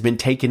Judah has been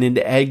taken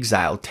into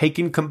exile,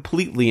 taken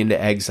completely into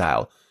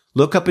exile.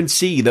 Look up and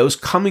see, those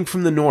coming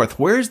from the north.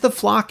 Where is the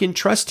flock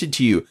entrusted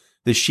to you,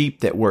 the sheep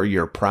that were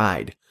your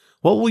pride?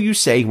 What will you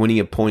say when he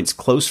appoints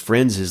close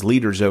friends as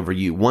leaders over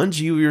you,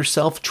 ones you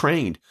yourself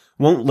trained?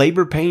 Won't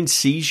labor pains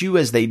seize you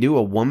as they do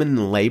a woman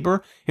in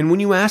labor? And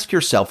when you ask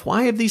yourself,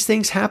 why have these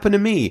things happened to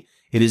me?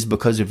 It is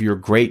because of your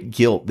great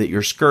guilt that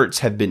your skirts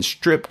have been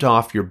stripped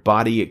off, your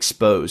body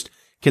exposed.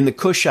 Can the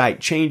Cushite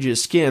change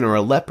his skin or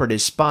a leopard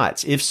his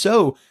spots? If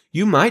so,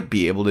 you might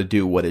be able to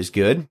do what is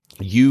good.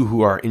 You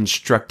who are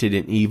instructed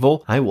in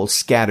evil, I will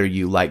scatter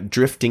you like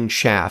drifting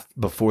chaff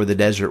before the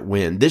desert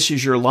wind. This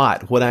is your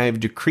lot, what I have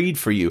decreed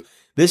for you.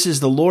 This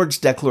is the Lord's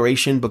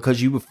declaration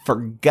because you have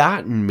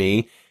forgotten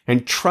me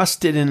and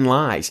trusted in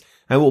lies.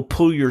 I will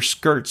pull your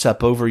skirts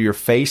up over your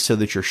face so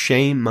that your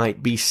shame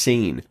might be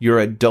seen. Your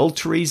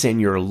adulteries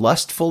and your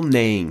lustful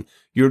neighing,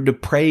 your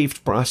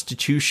depraved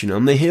prostitution.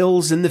 On the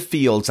hills and the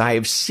fields I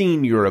have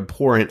seen your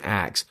abhorrent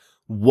acts.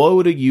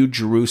 Woe to you,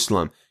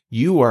 Jerusalem!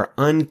 You are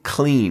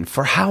unclean.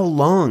 For how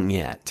long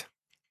yet?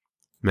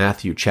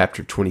 Matthew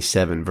chapter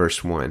 27,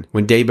 verse 1.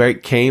 When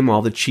daybreak came,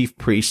 all the chief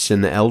priests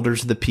and the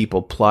elders of the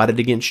people plotted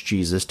against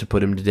Jesus to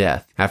put him to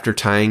death. After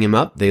tying him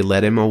up, they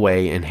led him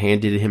away and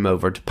handed him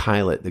over to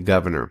Pilate, the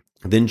governor.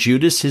 Then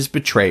Judas, his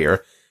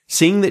betrayer,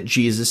 seeing that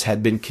Jesus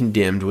had been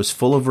condemned, was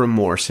full of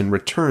remorse and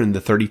returned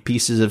the 30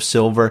 pieces of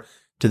silver,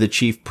 to the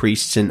chief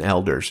priests and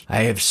elders.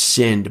 "I have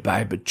sinned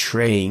by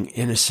betraying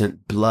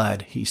innocent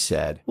blood," he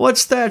said.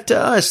 "What's that to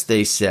us?"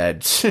 they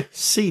said.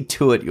 "See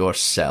to it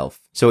yourself."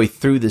 So he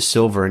threw the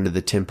silver into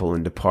the temple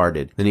and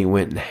departed. Then he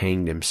went and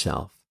hanged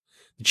himself.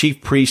 The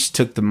chief priests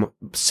took the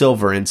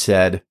silver and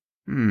said,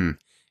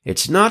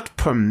 "It's not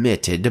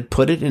permitted to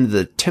put it into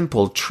the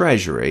temple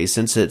treasury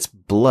since it's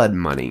blood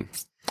money."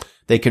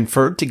 They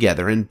conferred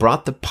together and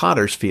brought the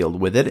potter's field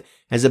with it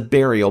as a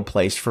burial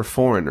place for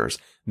foreigners.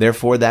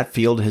 Therefore that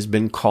field has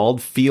been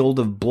called Field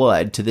of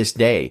Blood to this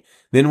day.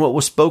 Then what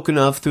was spoken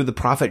of through the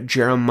prophet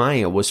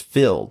Jeremiah was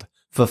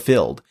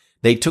fulfilled.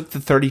 They took the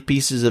 30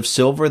 pieces of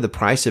silver, the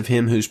price of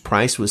him whose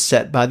price was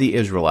set by the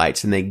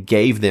Israelites, and they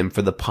gave them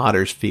for the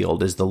potter's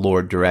field as the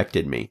Lord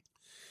directed me.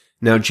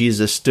 Now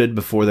Jesus stood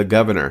before the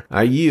governor.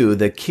 "Are you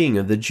the king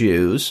of the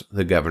Jews?"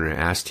 the governor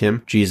asked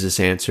him. Jesus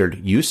answered,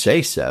 "You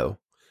say so."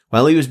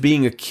 While he was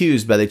being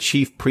accused by the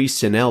chief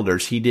priests and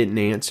elders, he didn't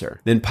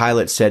answer. Then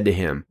Pilate said to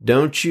him,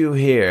 "Don't you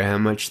hear how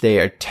much they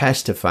are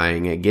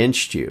testifying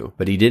against you?"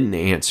 But he didn't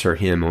answer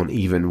him on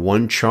even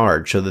one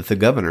charge, so that the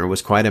governor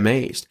was quite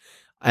amazed.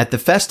 At the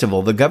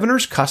festival, the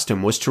governor's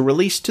custom was to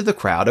release to the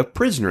crowd a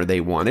prisoner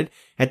they wanted.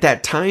 At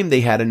that time,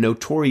 they had a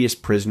notorious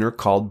prisoner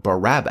called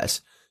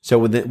Barabbas. So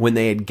when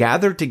they had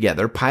gathered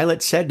together,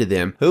 Pilate said to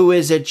them, "Who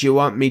is it you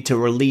want me to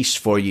release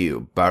for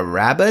you,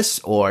 Barabbas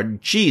or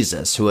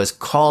Jesus, who is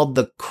called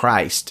the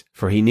Christ?"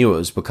 For he knew it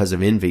was because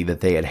of envy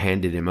that they had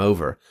handed him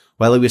over.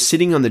 While he was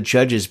sitting on the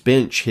judge's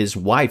bench, his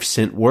wife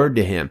sent word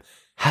to him,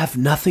 "Have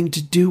nothing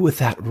to do with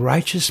that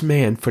righteous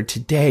man, for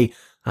today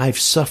I've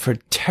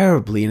suffered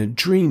terribly in a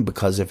dream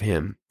because of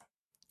him."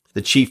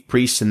 The chief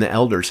priests and the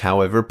elders,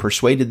 however,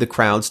 persuaded the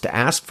crowds to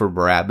ask for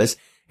Barabbas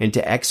and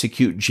to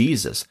execute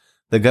Jesus.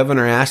 The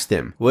governor asked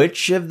them,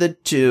 "Which of the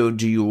two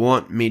do you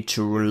want me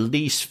to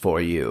release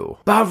for you?"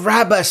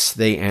 "Barabbas,"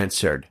 they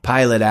answered.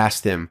 Pilate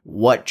asked them,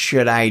 "What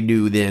should I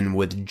do then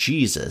with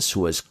Jesus,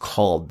 who is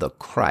called the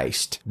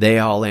Christ?" They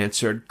all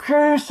answered,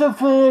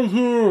 "Crucify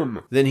him."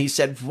 Then he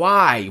said,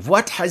 "Why?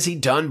 What has he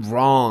done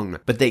wrong?"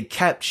 But they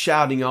kept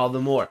shouting all the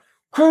more,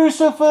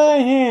 "Crucify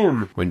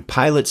him!" When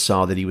Pilate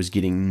saw that he was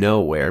getting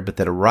nowhere, but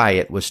that a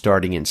riot was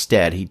starting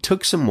instead, he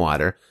took some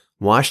water,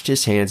 washed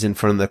his hands in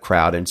front of the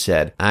crowd, and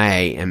said, "I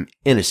am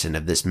innocent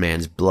of this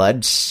man's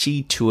blood.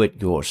 See to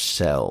it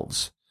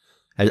yourselves."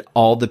 And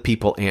all the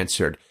people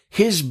answered,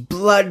 "His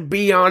blood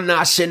be on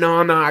us and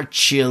on our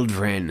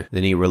children."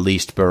 Then he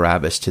released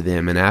Barabbas to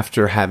them, and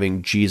after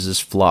having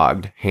Jesus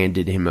flogged,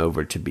 handed him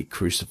over to be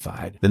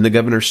crucified. Then the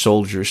governor's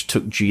soldiers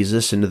took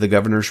Jesus into the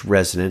governor's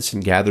residence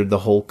and gathered the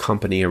whole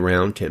company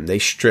around him. They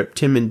stripped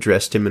him and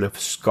dressed him in a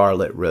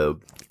scarlet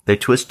robe. They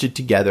twisted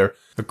together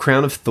a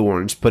crown of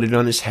thorns, put it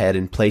on his head,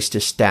 and placed a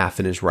staff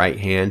in his right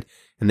hand.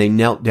 And they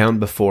knelt down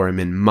before him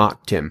and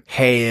mocked him.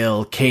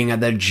 "Hail, King of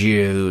the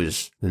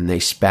Jews!" Then they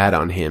spat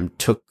on him,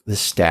 took the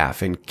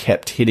staff, and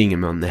kept hitting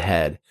him on the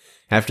head.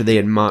 After they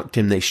had mocked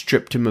him, they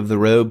stripped him of the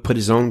robe, put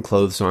his own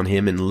clothes on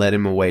him, and led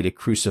him away to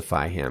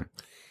crucify him.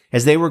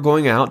 As they were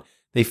going out,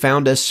 they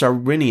found a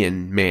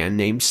Cyrenian man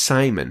named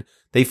Simon.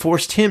 They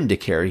forced him to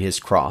carry his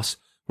cross.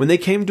 When they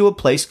came to a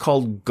place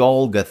called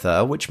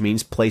Golgotha, which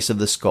means place of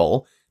the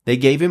skull, they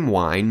gave him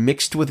wine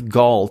mixed with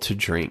gall to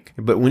drink.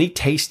 But when he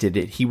tasted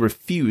it, he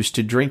refused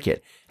to drink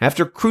it.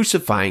 After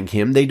crucifying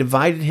him, they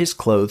divided his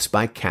clothes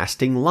by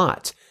casting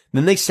lots.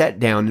 Then they sat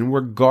down and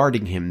were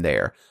guarding him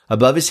there.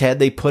 Above his head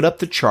they put up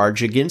the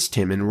charge against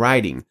him in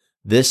writing,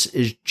 "This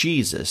is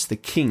Jesus, the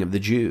King of the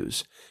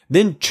Jews."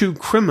 Then 2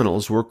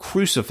 criminals were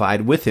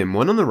crucified with him,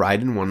 one on the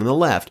right and one on the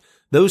left.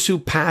 Those who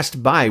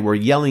passed by were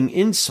yelling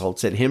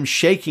insults at him,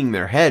 shaking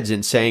their heads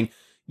and saying,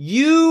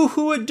 "You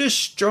who would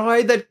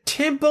destroy the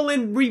temple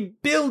and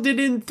rebuild it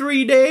in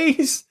 3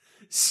 days,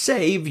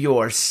 save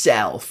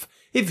yourself.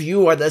 If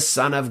you are the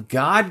Son of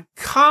God,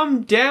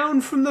 come down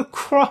from the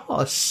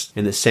cross."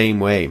 In the same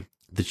way,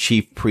 the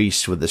chief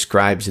priests with the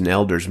scribes and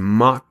elders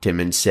mocked him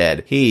and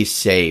said, "He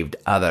saved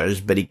others,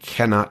 but he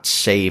cannot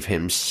save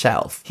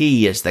himself.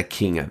 He is the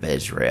King of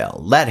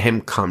Israel. Let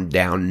him come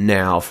down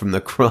now from the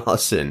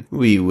cross and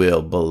we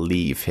will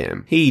believe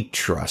him. He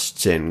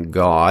trusts in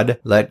God.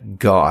 Let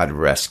God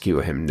rescue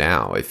him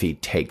now if he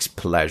takes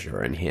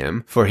pleasure in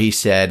him. For he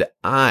said,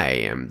 'I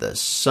am the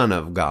Son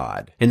of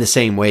God.'" In the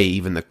same way,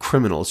 even the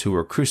criminals who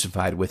were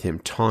crucified with him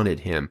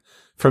taunted him.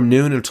 From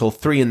noon until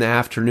 3 in the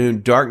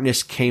afternoon,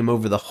 darkness came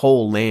over the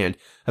whole land.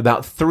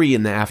 About 3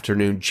 in the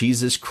afternoon,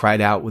 Jesus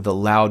cried out with a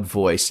loud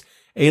voice,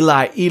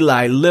 "Eli,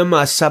 Eli,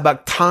 lema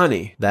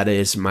sabachthani?" That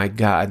is, my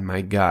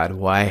God,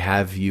 why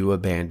have you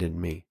abandoned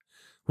me?"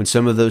 When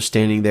some of those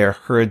standing there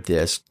heard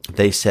this,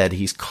 they said,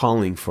 "He's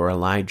calling for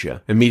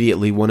Elijah."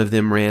 Immediately one of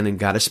them ran and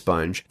got a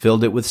sponge,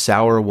 filled it with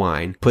sour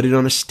wine, put it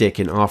on a stick,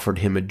 and offered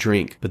him a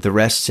drink. But the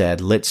rest said,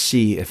 "Let's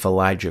see if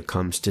Elijah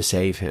comes to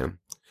save him."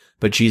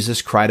 But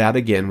Jesus cried out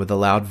again with a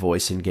loud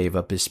voice and gave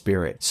up his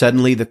spirit.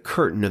 Suddenly the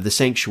curtain of the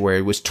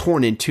sanctuary was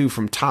torn in two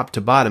from top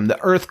to bottom. The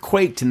earth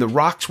quaked and the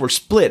rocks were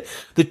split.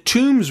 The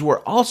tombs were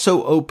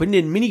also opened,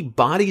 and many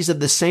bodies of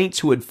the saints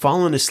who had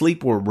fallen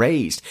asleep were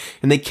raised.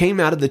 And they came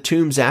out of the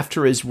tombs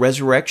after his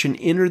resurrection,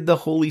 entered the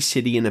holy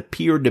city, and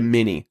appeared to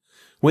many.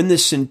 When the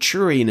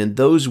centurion and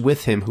those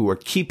with him who were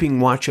keeping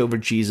watch over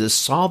Jesus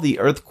saw the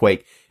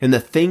earthquake and the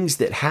things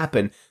that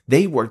happened,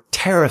 they were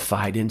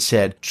terrified and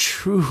said,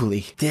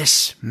 "Truly,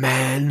 this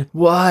man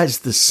was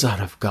the Son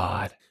of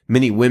God."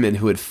 Many women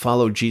who had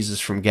followed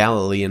Jesus from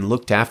Galilee and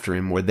looked after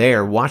him were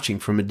there watching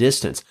from a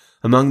distance.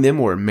 Among them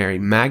were Mary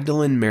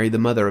Magdalene, Mary the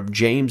mother of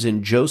James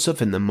and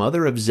Joseph, and the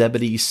mother of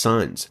Zebedee's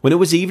sons. When it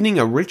was evening,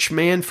 a rich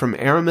man from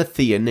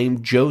Arimathea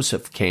named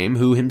Joseph came,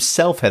 who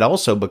himself had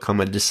also become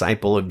a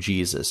disciple of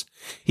Jesus.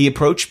 He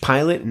approached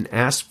Pilate and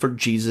asked for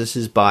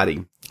Jesus'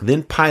 body.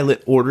 Then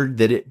Pilate ordered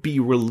that it be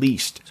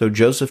released. So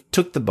Joseph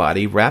took the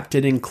body, wrapped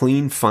it in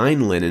clean,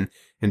 fine linen,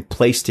 and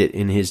placed it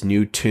in his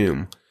new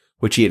tomb,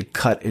 which he had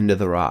cut into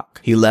the rock.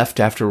 He left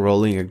after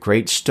rolling a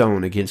great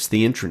stone against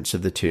the entrance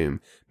of the tomb.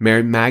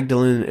 Mary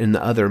Magdalene and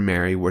the other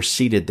Mary were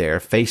seated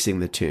there, facing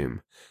the tomb.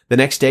 The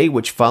next day,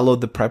 which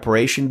followed the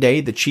preparation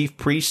day, the chief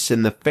priests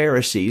and the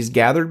Pharisees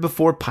gathered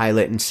before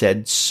Pilate and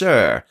said,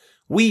 "Sir,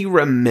 we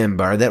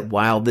remember that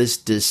while this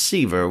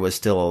deceiver was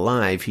still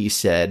alive, he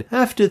said,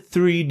 'After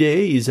 3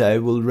 days I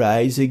will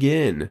rise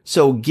again.'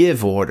 So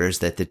give orders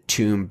that the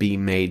tomb be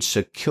made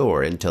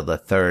secure until the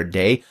 3rd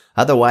day.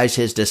 Otherwise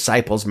his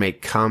disciples may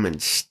come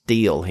and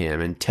steal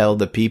him and tell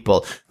the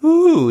people,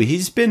 'Ooh,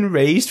 he's been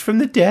raised from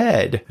the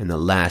dead.' And the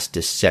last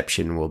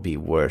deception will be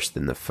worse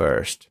than the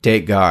first."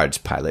 "Take guards,"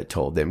 Pilate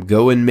told them.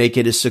 "Go and make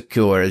it as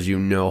secure as you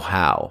know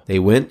how." They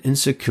went and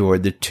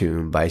secured the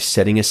tomb by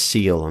setting a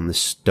seal on the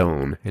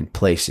stone and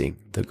placing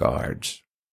the guards.